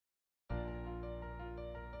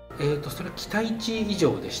それは期待値以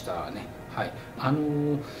上でしたね。はい、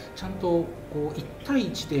ちゃんとこう1対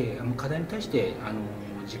1で課題に対して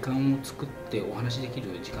時間を作ってお話しできる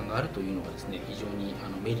時間があるというのがですね、非常に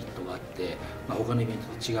メリットがあって、他のイベント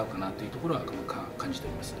と違うかなというところは感じてお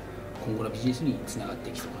ります。今後のビジネスにつながって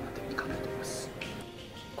いきそうかなというふうに考えております。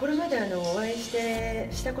これまでお会い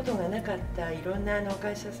したことがなかったいろんな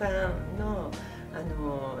会社さんの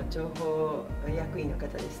情報役員の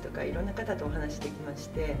方ですとかいろんな方とお話できまし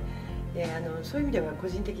て、でそういう意味では個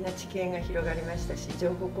人的な知見が広がりましたし、情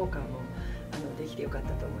報交換もできてよかった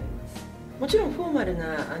と思います。もちろんフォーマル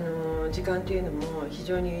な時間というのも非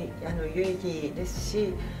常に有意義です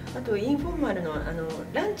し、あとインフォーマルの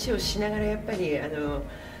ランチをしながらやっぱり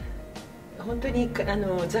本当に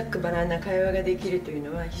ざっくばらんな会話ができるという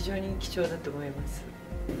のは非常に貴重だと思います。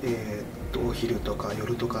お昼とか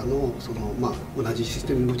夜とかの同じシス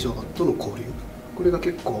テム部長との交流、これが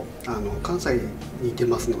結構関西にいて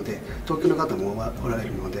ますので、東京の方もおられ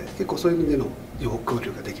るので、結構そういう意味での情報交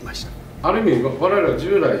流ができました。ある意味我々は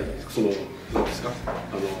従来何ですか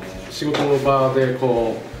仕事の場で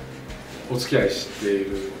お付き合いしてい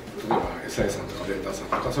る、例えば SI さんとかベンダーさん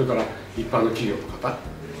とか、それから一般の企業の方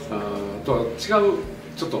とは違う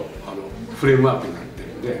ちょっとフレームワークになってい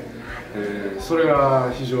るので、それ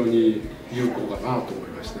が非常に有効かなと思い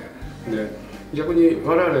まして、で逆に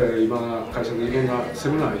我々今会社でいろんなセ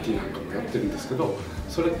ミナー IT なんかもやってるんですけど、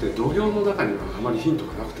それって同業の中にはあまりヒント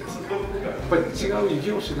がなくてですね、やっぱり違う異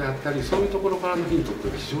業種であったりそういうところからのヒントって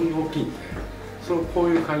非常に大きいんで、こう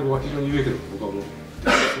いう会合は非常に有益だと僕は思って